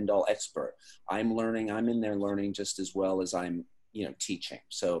all and end all expert. I'm learning, I'm in there learning just as well as I'm, teaching.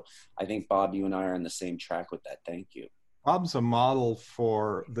 So I think Bob, you and I are on the same track with that. Thank you. Bob's a model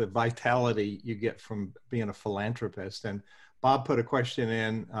for the vitality you get from being a philanthropist. And Bob put a question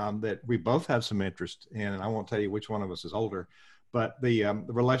in that we both have some interest in, and I won't tell you which one of us is older, but the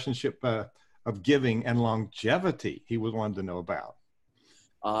relationship of giving and longevity he wanted to know about.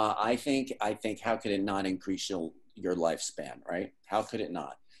 I think how could it not increase your lifespan, right? How could it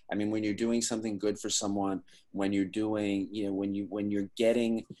not? I mean, when you're doing something good for someone, when you're doing, when you're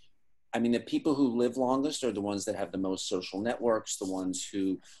getting, the people who live longest are the ones that have the most social networks, the ones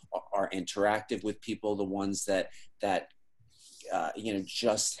who are interactive with people, the ones that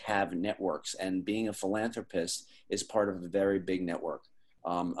just have networks. And being a philanthropist is part of a very big network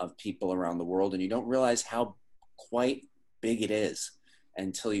of people around the world. And you don't realize how quite big it is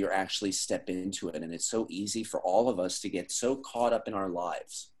until you're actually step into it. And it's so easy for all of us to get so caught up in our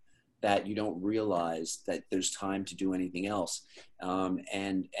lives that you don't realize that there's time to do anything else.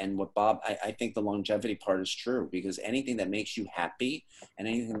 And what Bob, I think the longevity part is true, because anything that makes you happy and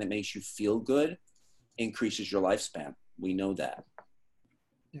anything that makes you feel good increases your lifespan. We know that.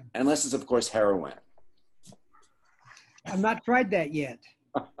 Yeah. Unless it's, of course, heroin. I've not tried that yet.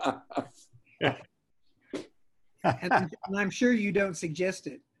 and I'm sure you don't suggest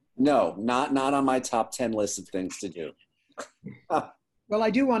it. No, not on my top 10 list of things to do. Well, I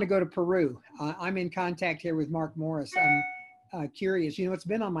do want to go to Peru. I'm in contact here with Mark Morris. I'm curious. It's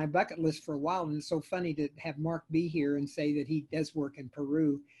been on my bucket list for a while, and it's so funny to have Mark be here and say that he does work in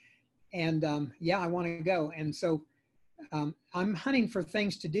Peru. And yeah, I want to go. And so I'm hunting for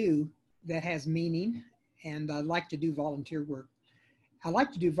things to do that has meaning, and I like to do volunteer work. I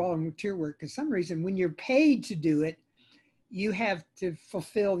like to do volunteer work because some reason when you're paid to do it, you have to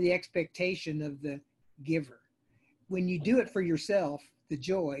fulfill the expectation of the giver. When you do it for yourself, the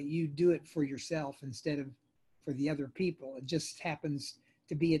joy, you do it for yourself instead of for the other people. It just happens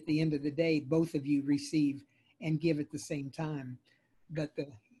to be at the end of the day, both of you receive and give at the same time. But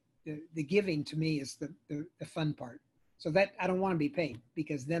the giving to me is the fun part. So that I don't want to be paid,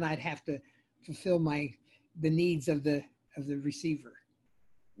 because then I'd have to fulfill the needs of the receiver.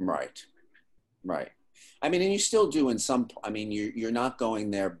 Right. And you still do in some. You're not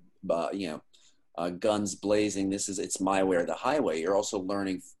going there, guns blazing. It's my way or the highway. You're also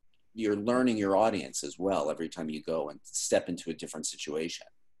learning. You're learning your audience as well every time you go and step into a different situation.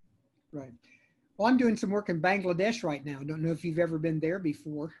 Right. Well, I'm doing some work in Bangladesh right now. I don't know if you've ever been there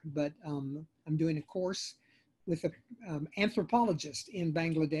before, but I'm doing a course with an anthropologist in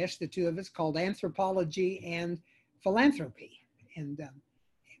Bangladesh, the two of us, called Anthropology and philanthropy. And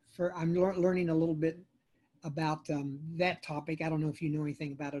I'm learning a little bit about that topic. I don't know if you know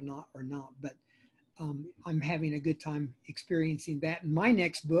anything about it or not, but I'm having a good time experiencing that. And my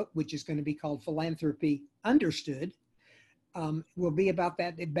next book, which is going to be called Philanthropy Understood, will be about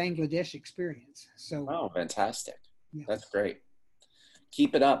that Bangladesh experience. So, oh, fantastic. yeah. That's great.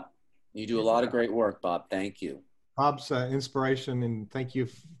 Keep it up. You do a lot of great work, Bob. Thank you. Bob's inspiration, and thank you,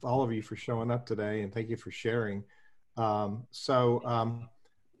 all of you, for showing up today, and thank you for sharing. So,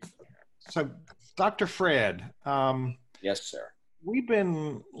 Dr. Fred, Yes, sir. we've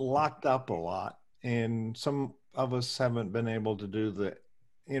been locked up a lot, and some of us haven't been able to do the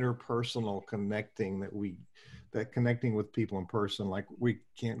interpersonal connecting that connecting with people in person. Like, we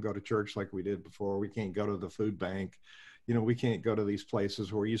can't go to church like we did before. We can't go to the food bank. You know, we can't go to these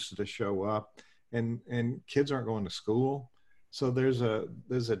places where we used to show up, and kids aren't going to school. So there's a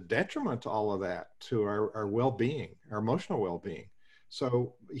detriment to all of that, to our well-being, our emotional well-being.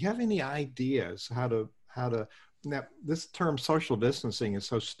 So you have any ideas how to now, this term social distancing is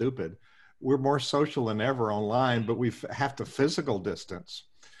so stupid. We're more social than ever online, but we have to physical distance.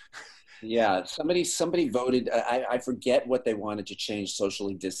 Yeah, somebody voted. I forget what they wanted to change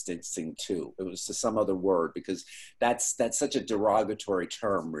socially distancing to. It was to some other word, because that's such a derogatory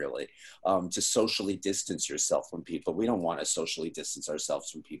term, really, to socially distance yourself from people. We don't want to socially distance ourselves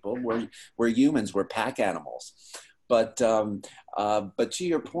from people. We're humans. We're pack animals. But to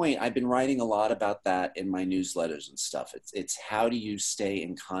your point, I've been writing a lot about that in my newsletters and stuff. It's how do you stay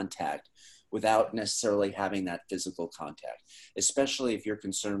in contact without necessarily having that physical contact, especially if you're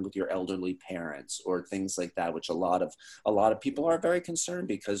concerned with your elderly parents or things like that, which a lot of people are very concerned,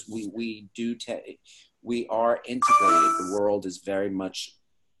 because we are integrated. The world is very much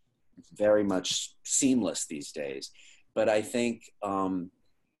seamless these days. But I think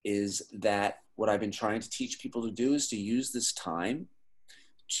is that what I've been trying to teach people to do is to use this time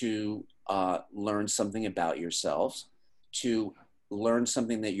to learn something about yourselves, to learn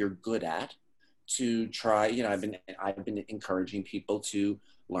something that you're good at, to try, I've been encouraging people to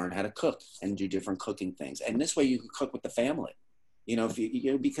learn how to cook and do different cooking things. And this way you can cook with the family,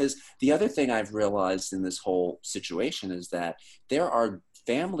 because the other thing I've realized in this whole situation is that there are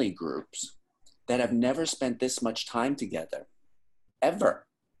family groups that have never spent this much time together, ever.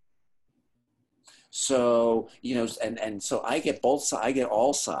 So, and so I get both sides. I get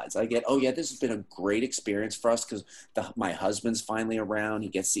all sides. I get, oh yeah, this has been a great experience for us because my husband's finally around. He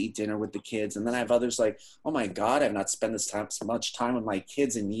gets to eat dinner with the kids. And then I have others like, oh my God, I've not spent so much time with my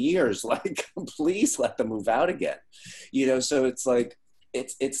kids in years. Like, please let them move out again. So it's like,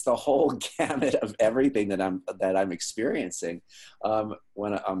 it's the whole gamut of everything that I'm experiencing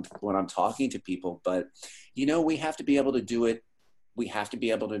when I'm talking to people. But, we have to be able to do it. We have to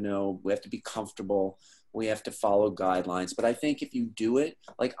be able to know, we have to be comfortable, we have to follow guidelines. But I think if you do it,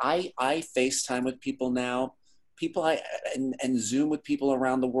 like I FaceTime with people now, and Zoom with people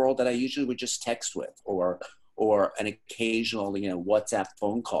around the world that I usually would just text with, or an occasional, WhatsApp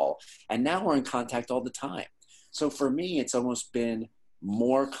phone call. And now we're in contact all the time. So for me, it's almost been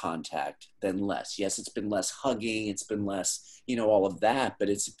more contact than less. Yes, it's been less hugging, it's been less, all of that, but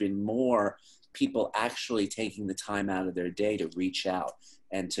it's been more people actually taking the time out of their day to reach out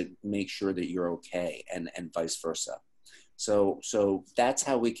and to make sure that you're okay, and vice versa. So that's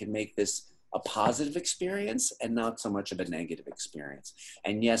how we can make this a positive experience and not so much of a negative experience.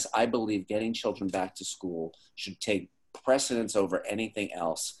 And yes, I believe getting children back to school should take precedence over anything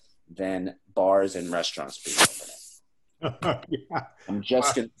else than bars and restaurants being open. Yeah. I'm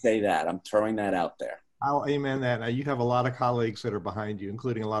just going to say that. I'm throwing that out there. I'll amen that. Now, you have a lot of colleagues that are behind you,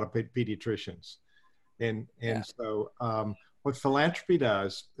 including a lot of pediatricians. And Yeah. So what philanthropy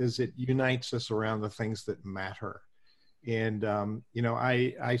does is it unites us around the things that matter. And,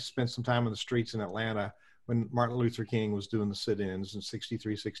 I spent some time on the streets in Atlanta when Martin Luther King was doing the sit-ins in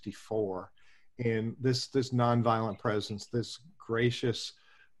 63, 64. And this nonviolent presence, this gracious,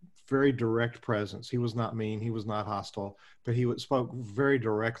 very direct presence. He was not mean. He was not hostile, but he spoke very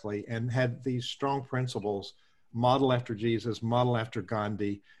directly and had these strong principles, model after Jesus, model after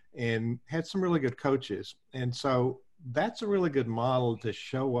Gandhi, and had some really good coaches. And so that's a really good model to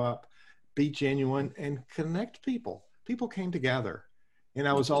show up, be genuine, and connect people. People came together. And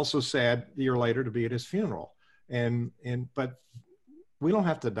I was also sad a year later to be at his funeral. But we don't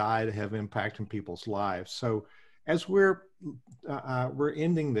have to die to have impact in people's lives. So as we're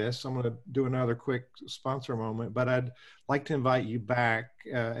ending this, I'm going to do another quick sponsor moment, but I'd like to invite you back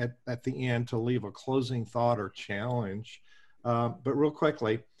at the end to leave a closing thought or challenge. But real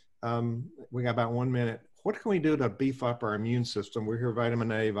quickly, we got about 1 minute. What can we do to beef up our immune system? We hear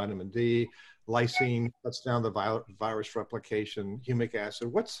vitamin A, vitamin D, lysine cuts down the virus replication, humic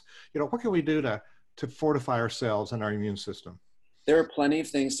acid. What can we do to fortify ourselves and our immune system? There are plenty of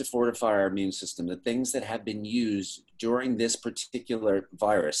things to fortify our immune system. The things that have been used during this particular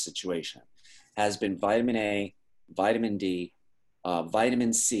virus situation has been vitamin A, vitamin D,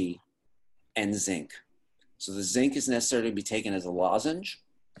 vitamin C, and zinc. So the zinc is necessary to be taken as a lozenge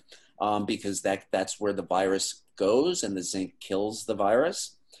because that's where the virus goes, and the zinc kills the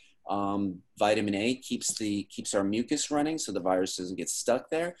virus. Vitamin A keeps our mucus running so the virus doesn't get stuck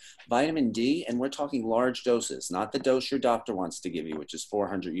there. Vitamin D, and we're talking large doses, not the dose your doctor wants to give you, which is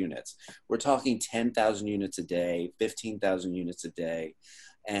 400 units. We're talking 10,000 units a day, 15,000 units a day.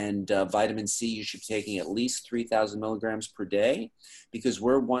 And vitamin C, you should be taking at least 3,000 milligrams per day, because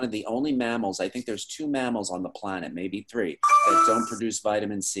we're one of the only mammals, I think there's 2 mammals on the planet, maybe 3, that don't produce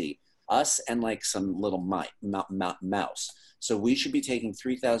vitamin C. Us and like some little mouse. So we should be taking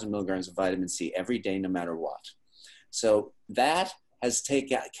 3,000 milligrams of vitamin C every day, no matter what. So that has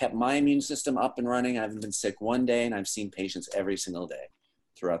kept my immune system up and running. I haven't been sick one day, and I've seen patients every single day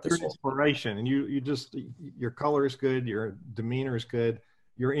throughout this whole inspiration. And your color is good, your demeanor is good,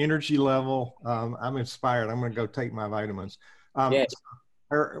 your energy level. I'm inspired. I'm going to go take my vitamins. Yes.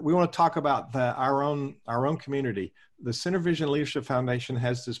 We want to talk about our own community. The Center Vision Leadership Foundation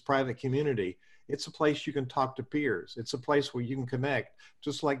has this private community. It's a place you can talk to peers. It's a place where you can connect,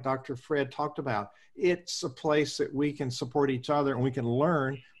 just like Dr. Fred talked about. It's a place that we can support each other and we can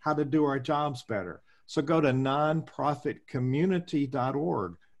learn how to do our jobs better. So go to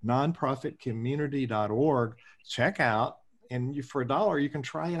nonprofitcommunity.org, nonprofitcommunity.org, check out, and for $1, you can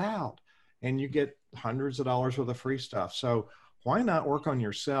try it out and you get hundreds of dollars worth of free stuff. So why not work on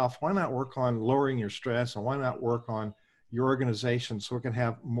yourself? Why not work on lowering your stress? And why not work on your organization so it can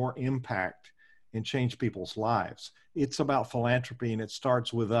have more impact and change people's lives? It's about philanthropy, and it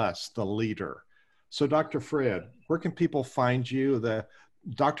starts with us, the leader. So Dr. Fred, where can people find you? The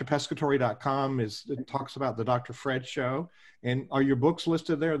drpescatore.com it talks about the Dr. Fred Show. And are your books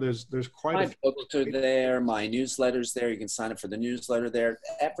listed there? There's quite a few. My books are there. My newsletter's there. You can sign up for the newsletter there.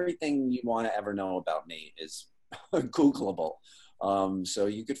 Everything you want to ever know about me is Googleable. So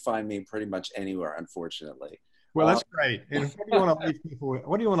you could find me pretty much anywhere, unfortunately. Well, that's great. And what do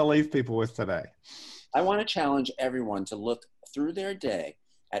you want to leave people with today? I want to challenge everyone to look through their day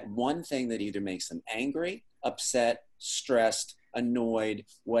at one thing that either makes them angry, upset, stressed, annoyed,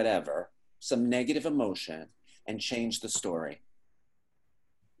 whatever, some negative emotion, and change the story.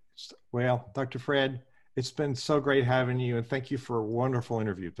 Well, Dr. Fred, it's been so great having you, and thank you for a wonderful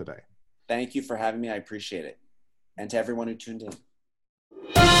interview today. Thank you for having me. I appreciate it. And to everyone who tuned in.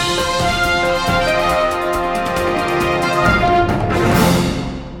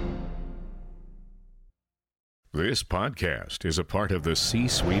 This podcast is a part of the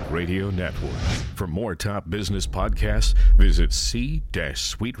C-Suite Radio Network. For more top business podcasts, visit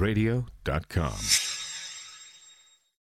c-suiteradio.com.